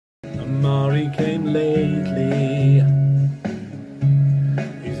Omari came lately.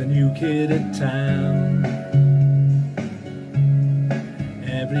 He's a new kid in town.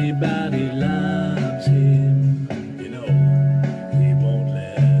 Everybody loves him. You know, he won't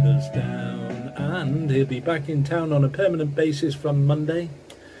let us down. And he'll be back in town on a permanent basis from Monday.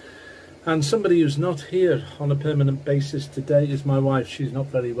 And somebody who's not here on a permanent basis today is my wife. She's not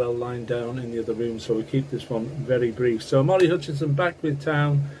very well lying down in the other room, so we'll keep this one very brief. So Omari Hutchinson back with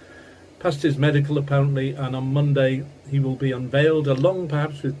town, passed his medical apparently, and on Monday he will be unveiled, along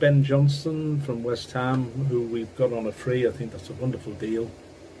perhaps with Ben Johnson from West Ham, who we've got on a free. I think that's a wonderful deal.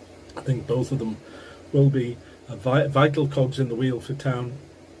 I think both of them will be vital cogs in the wheel for town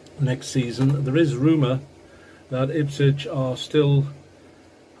next season. There is rumour that Ipswich are still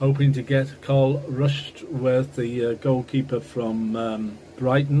hoping to get Carl Rushworth, the goalkeeper from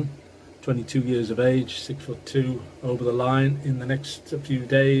Brighton, 22 years of age, 6'2", over the line in the next few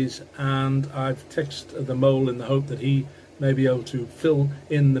days. And I've texted the Mole in the hope that he may be able to fill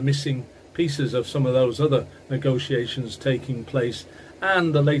in the missing pieces of some of those other negotiations taking place.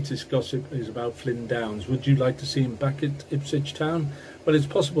 And the latest gossip is about Flynne Downes. Would you like to see him back at Ipswich Town? Well, it's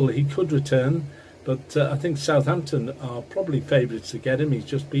possible he could return, but I think Southampton are probably favourites to get him. He's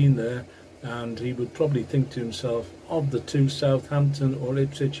just been there, and he would probably think to himself, of the two, Southampton or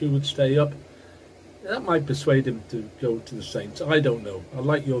Ipswich, who would stay up? That might persuade him to go to the Saints. I don't know. I'd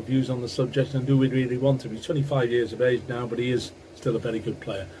like your views on the subject, and do we really want him? He's 25 years of age now, but he is still a very good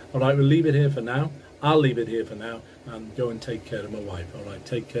player. All right, we'll leave it here for now. I'll leave it here for now and go and take care of my wife. All right,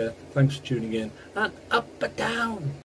 take care. Thanks for tuning in, and up and down.